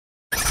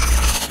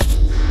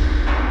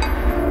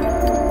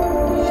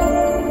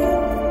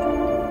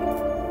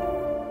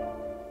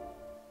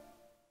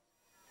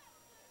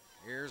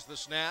the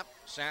snap.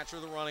 Satcher,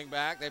 the running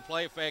back. They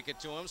play fake it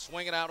to him.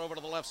 Swing it out over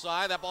to the left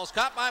side. That ball's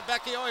caught by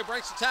Vecchio. He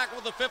breaks the tackle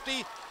with the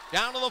 50,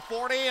 down to the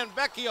 40, and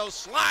Vecchio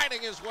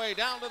sliding his way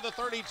down to the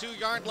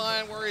 32-yard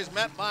line where he's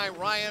met by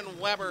Ryan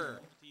Weber.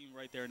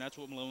 Right there, and that's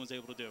what Malone was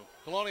able to do.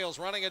 Colonials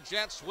running a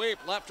jet sweep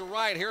left to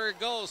right. Here it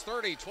goes,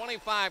 30,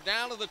 25,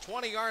 down to the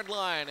 20-yard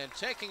line, and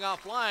taking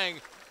off flying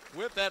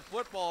with that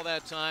football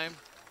that time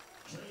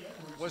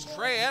was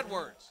Trey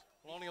Edwards.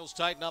 Colonials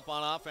tighten up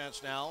on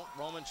offense now.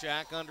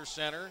 Romanchak under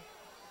center.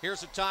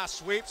 Here's a toss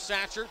sweep.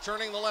 Satcher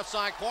turning the left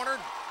side corner,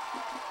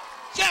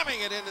 jamming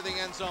it into the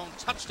end zone.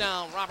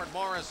 Touchdown, Robert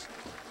Morris,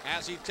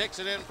 as he takes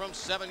it in from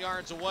 7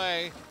 yards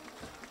away.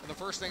 And the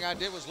first thing I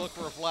did was look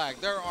for a flag.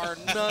 There are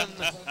none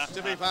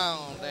to be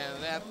found,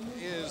 and that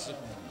is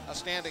a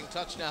standing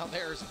touchdown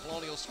there as the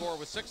Colonials score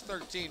with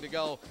 6:13 to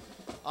go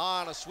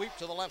on a sweep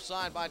to the left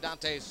side by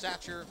Dante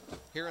Satcher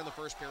here in the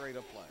first period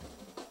of play.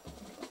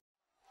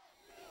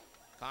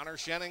 Connor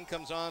Shenning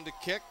comes on to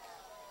kick.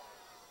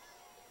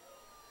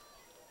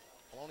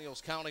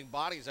 Colonials counting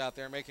bodies out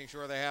there, making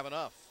sure they have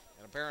enough,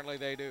 and apparently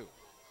they do.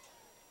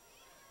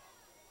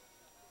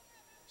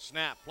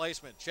 Snap,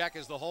 placement, check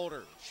is the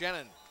holder.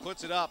 Shannon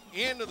puts it up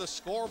into the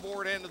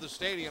scoreboard end of the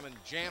stadium and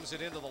jams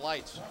it into the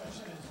lights.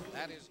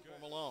 That is for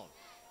Malone.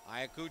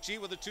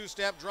 Iacucci with a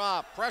two-step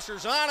drop.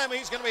 Pressure's on him.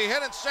 He's going to be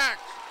hit and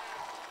sacked.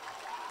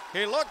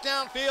 He looked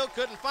downfield,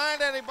 couldn't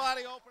find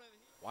anybody open.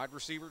 Wide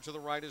receiver to the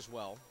right as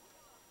well.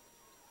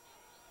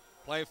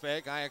 Play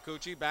fake.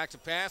 Iacucci back to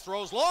pass.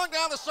 Throws long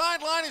down the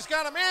sideline. He's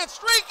got a man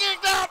streaking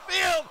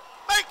downfield,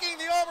 making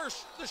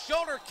the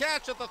shoulder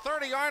catch at the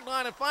 30-yard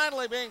line and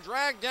finally being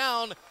dragged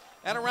down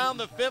at around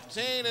the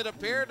 15. It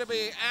appeared to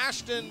be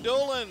Ashton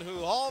Doolin who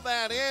hauled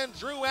that in.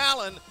 Drew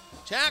Allen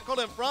tackled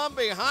him from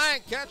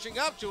behind, catching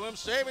up to him,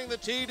 saving the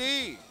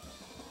TD.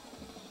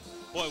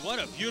 Boy,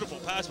 what a beautiful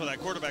pass by that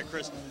quarterback,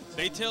 Chris.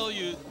 They tell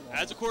you,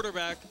 as a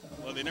quarterback,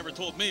 well, they never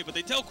told me, but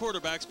they tell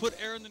quarterbacks, put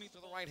air underneath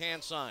to the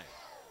right-hand side.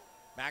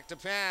 Back to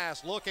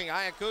pass, looking,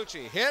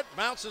 Iacucci, hit,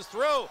 bounces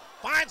through,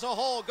 finds a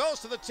hole, goes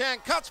to the 10,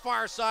 cuts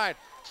far side,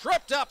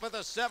 tripped up at the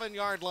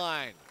 7-yard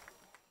line.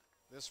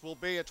 This will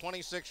be a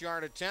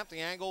 26-yard attempt, the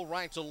angle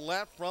right to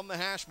left from the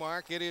hash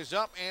mark. It is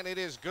up and it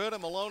is good,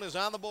 and Malone is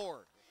on the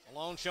board.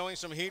 Malone showing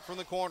some heat from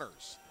the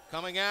corners.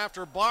 Coming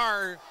after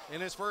Barr in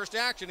his first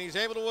action, he's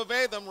able to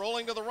evade them,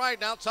 rolling to the right,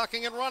 now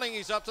tucking and running,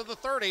 he's up to the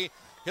 30.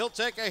 He'll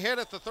take a hit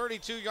at the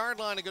 32-yard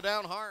line and go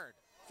down hard.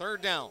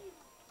 Third down.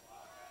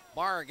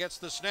 Barr gets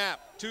the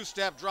snap,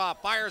 two-step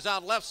drop, fires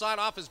out left side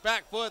off his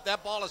back foot.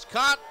 That ball is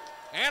caught,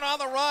 and on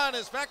the run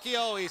is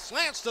Vecchio. He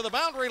slants to the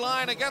boundary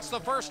line and gets the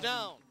first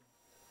down.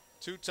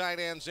 Two tight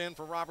ends in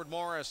for Robert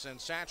Morris, and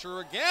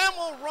Satcher again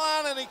will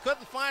run, and he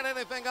couldn't find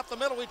anything up the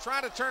middle. He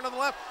tried to turn to the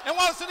left, and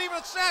wasn't even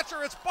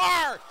Satcher, it's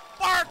Barr.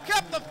 Barr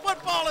kept the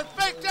football and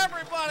faked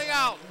everybody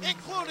out,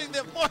 including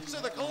the voice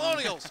of the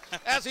Colonials,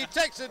 as he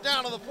takes it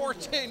down to the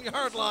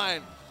 14-yard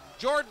line.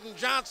 Jordan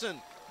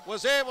Johnson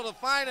was able to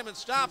find him and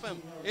stop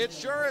him. It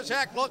sure as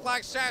heck looked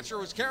like Satcher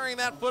was carrying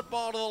that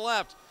football to the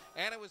left,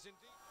 and it was indeed.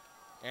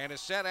 And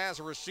is set as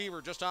a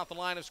receiver just off the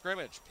line of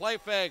scrimmage. Play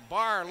fake,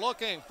 Barr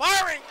looking,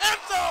 firing, end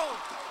zone!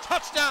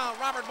 Touchdown,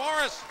 Robert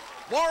Morris.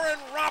 Warren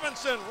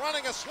Robinson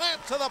running a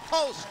slant to the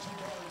post,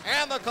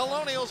 and the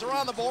Colonials are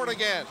on the board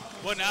again.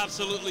 What an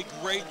absolutely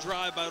great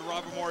drive by the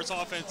Robert Morris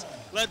offense,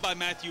 led by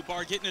Matthew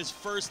Barr, getting his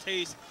first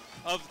taste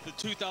of the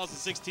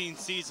 2016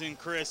 season,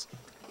 Chris.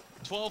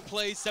 12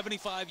 plays,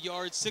 75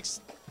 yards,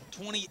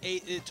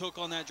 6:28 it took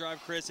on that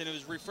drive, Chris, and it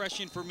was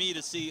refreshing for me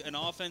to see an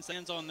offense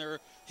hands on their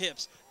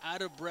hips,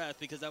 out of breath,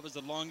 because that was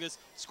the longest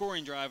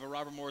scoring drive of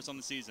Robert Morris on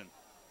the season.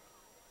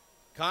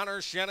 Connor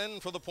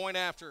Shannon for the point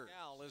after.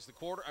 Al is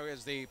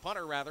the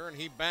punter, and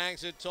he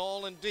bangs it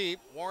tall and deep.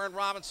 Warren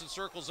Robinson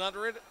circles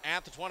under it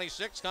at the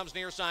 26, comes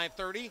near side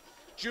 30.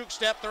 Juke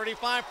step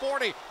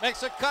 35-40,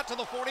 makes a cut to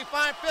the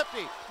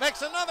 45-50,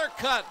 makes another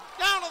cut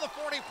down to the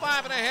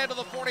 45 and ahead to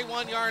the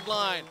 41-yard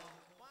line.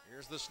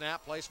 Here's the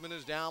snap, placement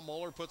is down,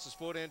 Moeller puts his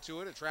foot into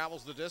it, it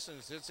travels the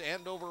distance, it's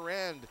end over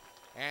end,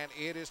 and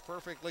it is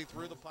perfectly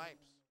through the pipes.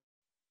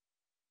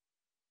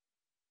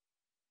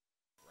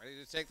 Ready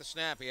to take the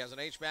snap, he has an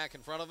H-back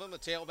in front of him, a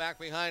tailback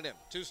behind him.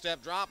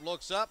 Two-step drop,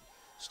 looks up,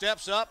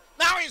 steps up,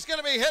 now he's going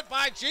to be hit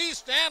by G.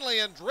 Stanley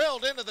and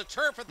drilled into the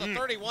turf at the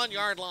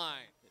 31-yard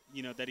line.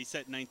 You know, that he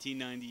set in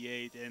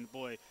 1998, and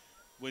boy,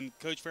 when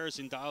Coach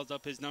Ferguson dials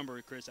up his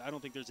number, Chris, I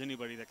don't think there's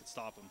anybody that can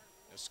stop him.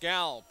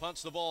 Scal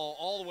punts the ball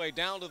all the way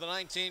down to the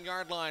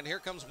 19-yard line. Here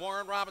comes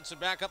Warren Robinson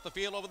back up the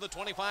field over the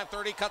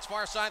 25-30, cuts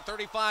far side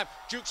 35,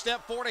 juke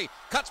step 40,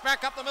 cuts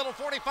back up the middle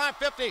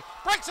 45-50,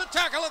 breaks a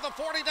tackle at the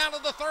 40 down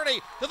to the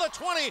 30, to the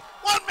 20,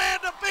 one man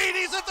to beat,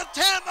 he's at the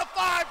 10, the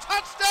 5,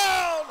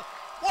 touchdown!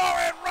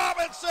 Warren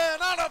Robinson,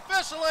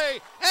 unofficially,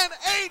 an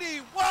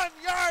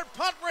 81-yard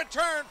punt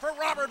return for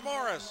Robert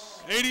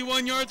Morris.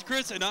 81 yards,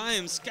 Chris, and I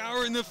am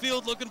scouring the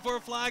field looking for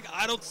a flag.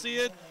 I don't see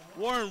it.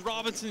 Warren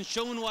Robinson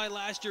showing why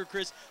last year,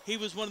 Chris, he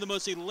was one of the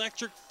most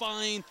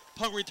electrifying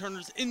punt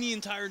returners in the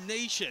entire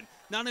nation.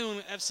 Not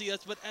only FCS,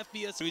 but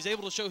FBS. So he's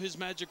able to show his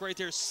magic right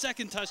there.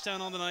 Second touchdown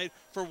on the night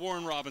for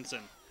Warren Robinson.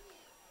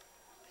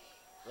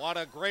 What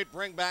a great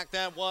bring back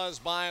that was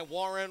by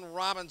Warren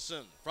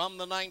Robinson from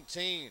the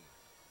 19.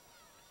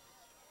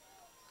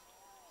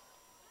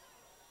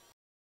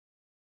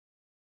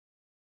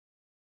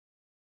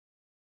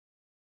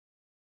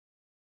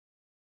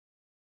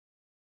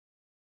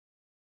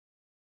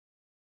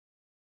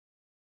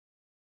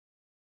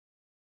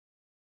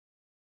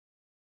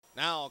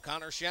 Now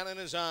Connor Shannon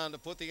is on to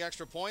put the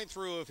extra point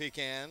through if he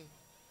can.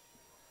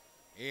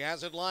 He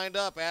has it lined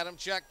up. Adam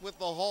checked with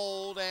the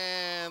hold,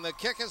 and the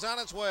kick is on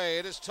its way.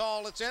 It is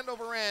tall, it's end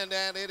over end,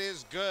 and it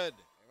is good.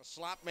 A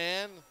slot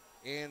man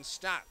in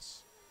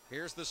Stotts.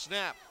 Here's the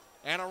snap,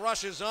 and a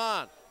rush is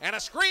on, and a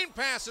screen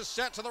pass is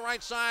set to the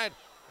right side,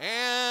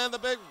 and the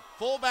big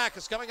fullback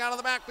is coming out of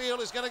the backfield.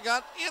 He's going to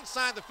gut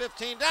inside the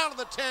 15, down to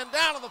the 10,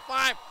 down to the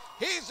 5.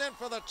 He's in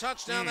for the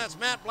touchdown. That's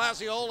Matt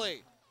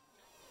Blasioli.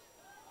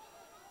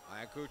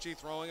 Iacucci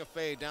throwing a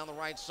fade down the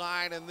right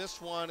side, and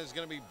this one is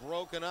going to be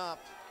broken up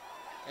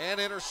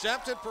and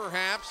intercepted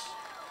perhaps.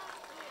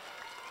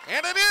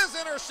 And it is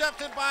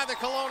intercepted by the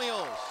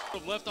Colonials.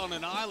 Left on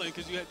an island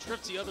because you had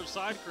trips the other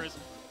side, Chris.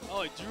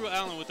 Oh, Drew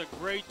Allen with a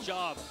great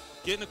job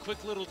getting a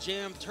quick little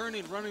jam,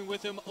 turning, running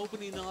with him,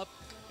 opening up,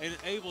 and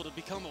able to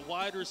become a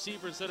wide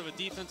receiver instead of a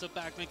defensive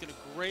back, making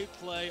a great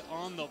play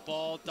on the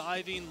ball,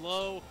 diving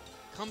low,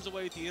 comes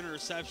away with the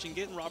interception,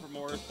 getting Robert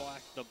Morris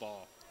back the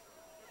ball.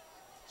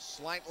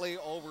 Slightly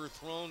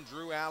overthrown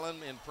Drew Allen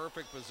in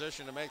perfect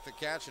position to make the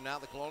catch, and now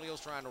the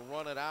Colonials trying to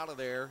run it out of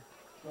there.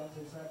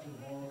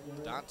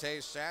 Dante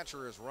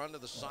Satcher has run to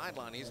the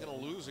sideline. He's going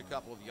to lose a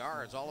couple of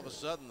yards. All of a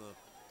sudden,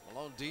 the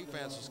Malone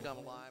defense has come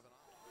alive.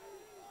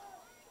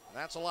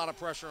 That's a lot of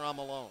pressure on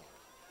Malone.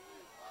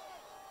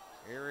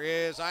 Here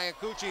is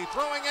Iacucci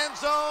throwing end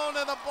zone,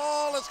 and the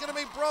ball is going to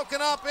be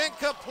broken up,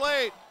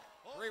 incomplete.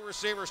 3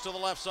 receivers to the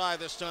left side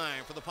this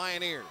time for the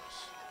Pioneers.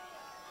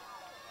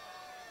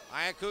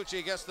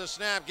 Iacucci gets the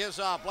snap, gives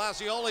off.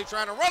 Blasioli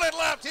trying to run it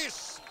left.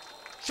 He's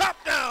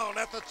chopped down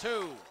at the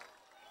 2.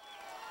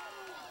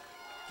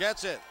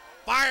 Gets it,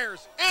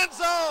 fires, end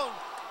zone,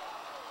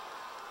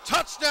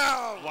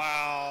 touchdown.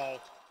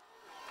 Wow.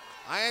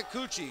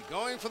 Iacucci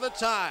going for the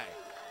tie.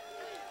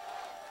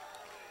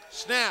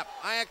 Snap,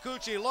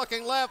 Iacucci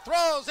looking left,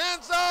 throws,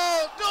 end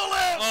zone,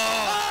 Doolin.